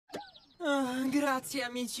Oh, grazie,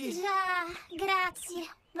 amici. Già, grazie.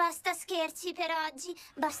 Basta scherzi per oggi.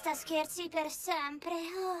 Basta scherzi per sempre.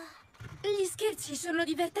 Oh. Gli scherzi sono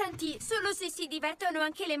divertenti solo se si divertono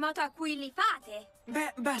anche le moto a cui li fate.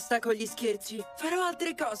 Beh, basta con gli scherzi. Farò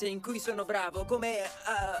altre cose in cui sono bravo, come...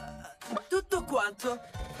 tutto quanto.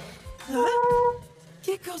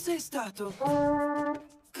 Che cosa è stato?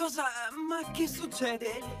 Cosa... Ma che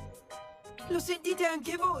succede? Lo sentite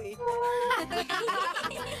anche voi?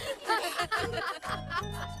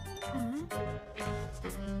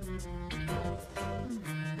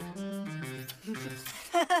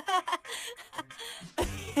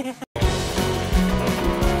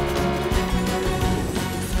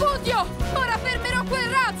 Scootio! Ora fermerò quel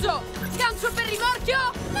razzo! Gancio per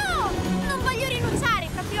rimorchio! No! Non voglio rinunciare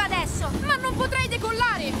proprio adesso! Ma non potrei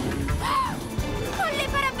decollare! Con le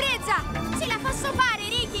parabrezza! Ce la posso fare,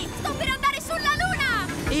 Ricky! Sto per andare sulla luna!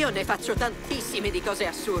 Io ne faccio tantissime di cose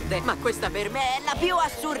assurde, ma questa per me è la più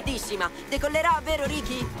assurdissima. Decollerà, vero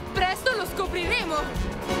Ricky? Presto lo scopriremo!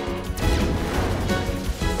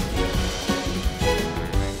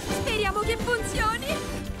 Speriamo che funzioni!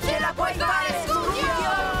 Ce la puoi fare, Scootio!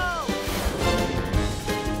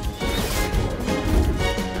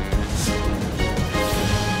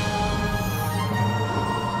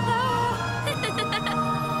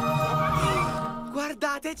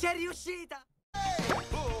 Guardate, c'è riuscita!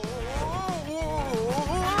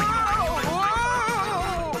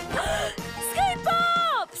 Skate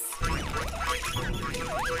Pops!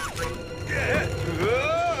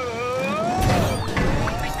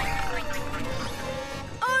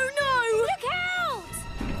 Oh no! Look out!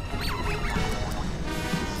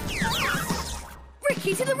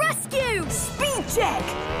 Ricky to the rescue! Speed check!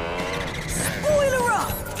 Spoiler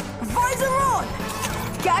up! Visor on!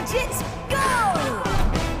 Gadgets, go!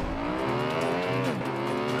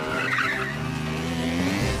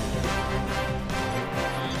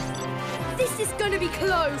 This is gonna be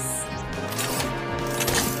close!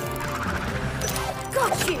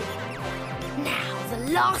 Got you! Now the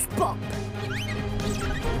last bump!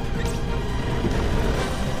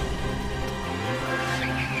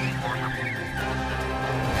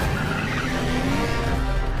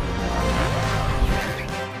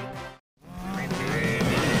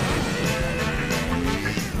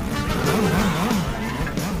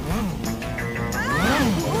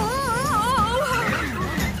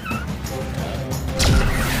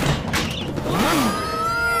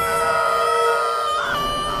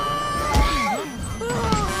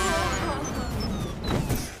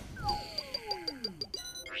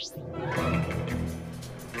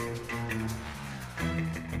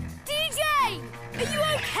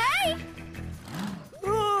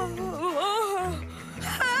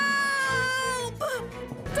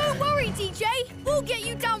 We'll get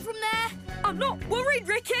you down from there. I'm not worried,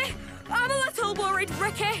 Ricky. I'm a little worried,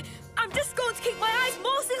 Ricky. I'm just going to keep my eyes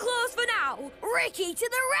mostly closed for now. Ricky to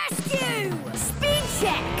the rescue! Speed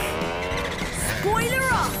check! Spoiler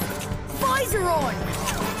up! Visor on!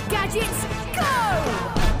 Gadgets, go!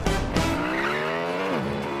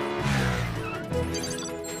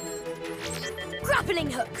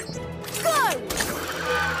 Grappling hook, go!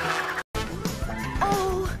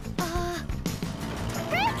 Oh,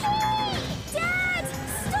 Ricky! Dad,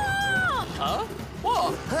 stop! Huh?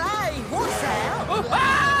 What? Hey, watch out! Oh,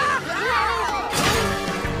 ah!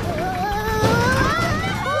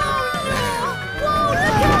 Whoa,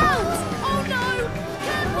 look out! Oh no!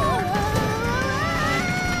 Careful!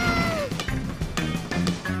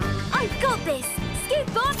 I've got this!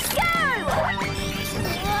 Skateboards, go!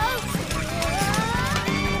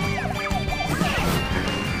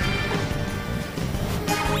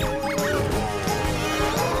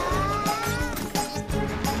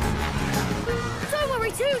 Don't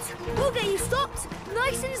worry, Toot! We'll get you stopped,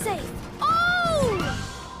 nice and safe. Oh!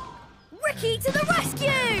 Ricky to the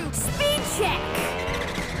rescue! Speed check!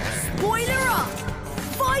 Spoiler up!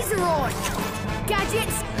 Visor on!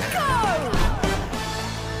 Gadgets, go!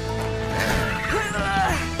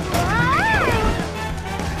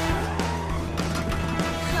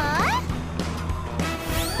 Huh?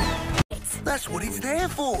 That's what it's there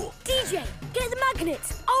for. DJ, get the magnet.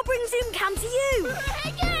 I'll bring Zoom Cam to you.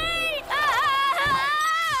 Ricky! Ah!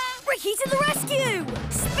 Ricky to the rescue!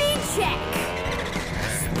 Speed check!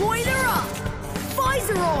 Spoiler up!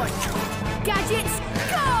 Visor on! Gadgets,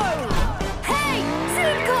 go! Hey!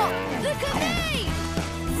 Zoom Cop! Look at me!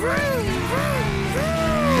 Vroom, vroom,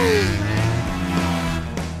 vroom!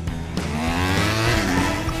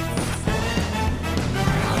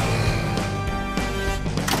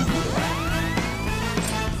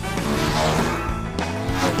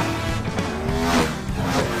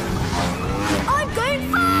 I'm going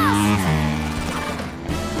fast!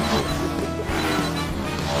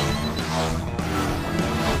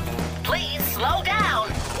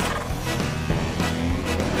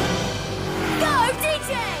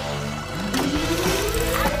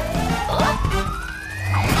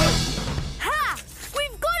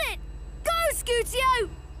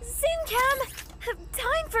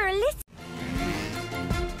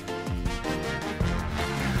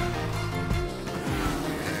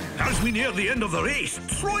 near the end of the race,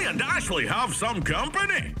 Troy and Ashley have some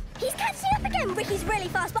company. He's catching up again. Ricky's really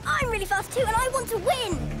fast, but I'm really fast too, and I want to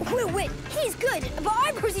win. We'll win. He's good, but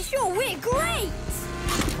I'm pretty sure we're great.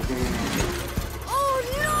 Oh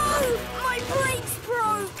no! My brakes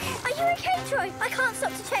broke. Are you okay, Troy? I can't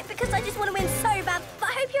stop to check because I just want to win so bad. But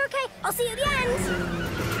I hope you're okay. I'll see you at the end.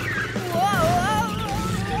 Whoa!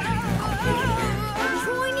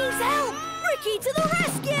 Troy needs help. Ricky to the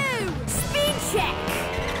rescue! Speed check.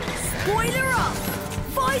 Spoiler up.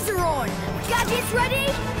 Visor on. Gadgets ready?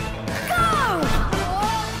 Go!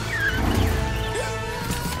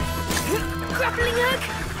 Grappling hook,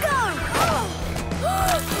 go!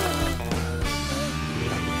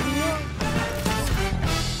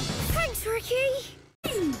 Thanks, Ricky.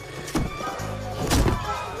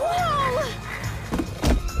 Whoa!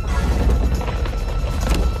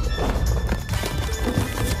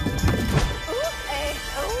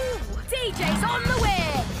 DJ's on the way.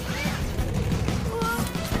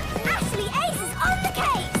 Ashley Ace is on the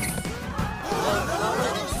case.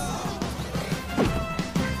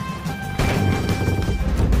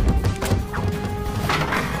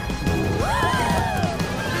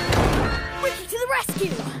 Ricky to the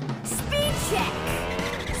rescue. Speed check.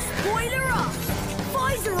 Spoiler up.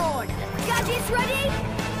 Visor on. Gadgets ready?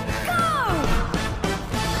 Go!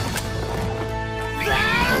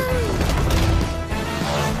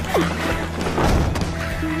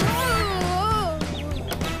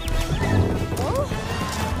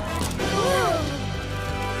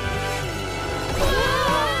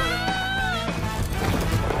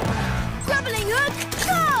 Grappling hook,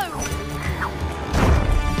 go!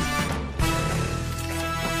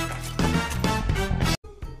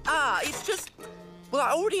 It's just... Well,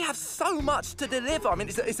 I already have so much to deliver. I mean,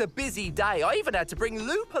 it's a busy day. I even had to bring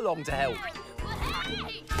Loop along to help.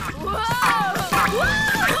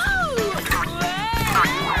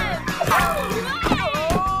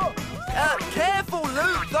 Careful,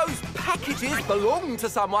 Loop. Those packages belong to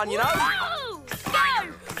someone, you know.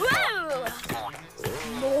 Go!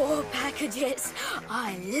 More packages.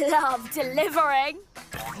 I love delivering.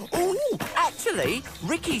 Oh, actually,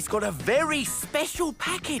 Ricky's got a very special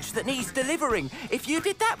package that needs delivering. If you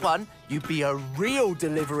did that one, you'd be a real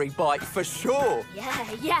delivery bike for sure.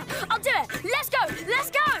 Yeah, I'll do it. Let's go.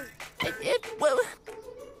 Well,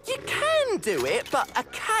 you can do it, but a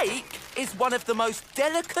cake is one of the most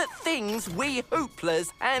delicate things we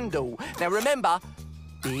hooplers handle. Now, remember,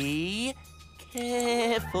 be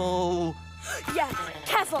careful. Yeah,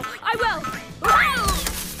 careful. I will. Whoa!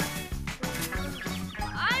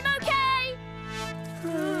 I'm okay.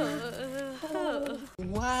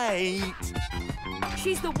 Wait.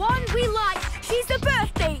 She's the one we like. She's the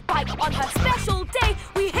birthday bike. On her special day,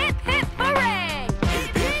 we hip, hip, hooray!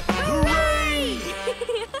 Hip, hip, hooray!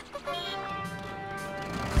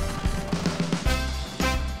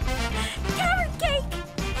 Carrot cake!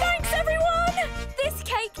 Thanks, everyone! This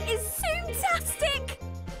cake is zoom-tastic!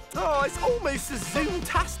 Oh, it's almost as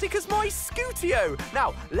zoom-tastic as my Scootio.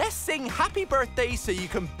 Now, let's sing happy birthday so you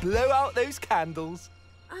can blow out those candles.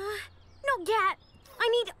 Not yet. I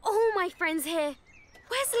need all my friends here.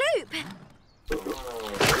 Where's Loop?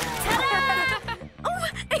 Ta-da! Oh!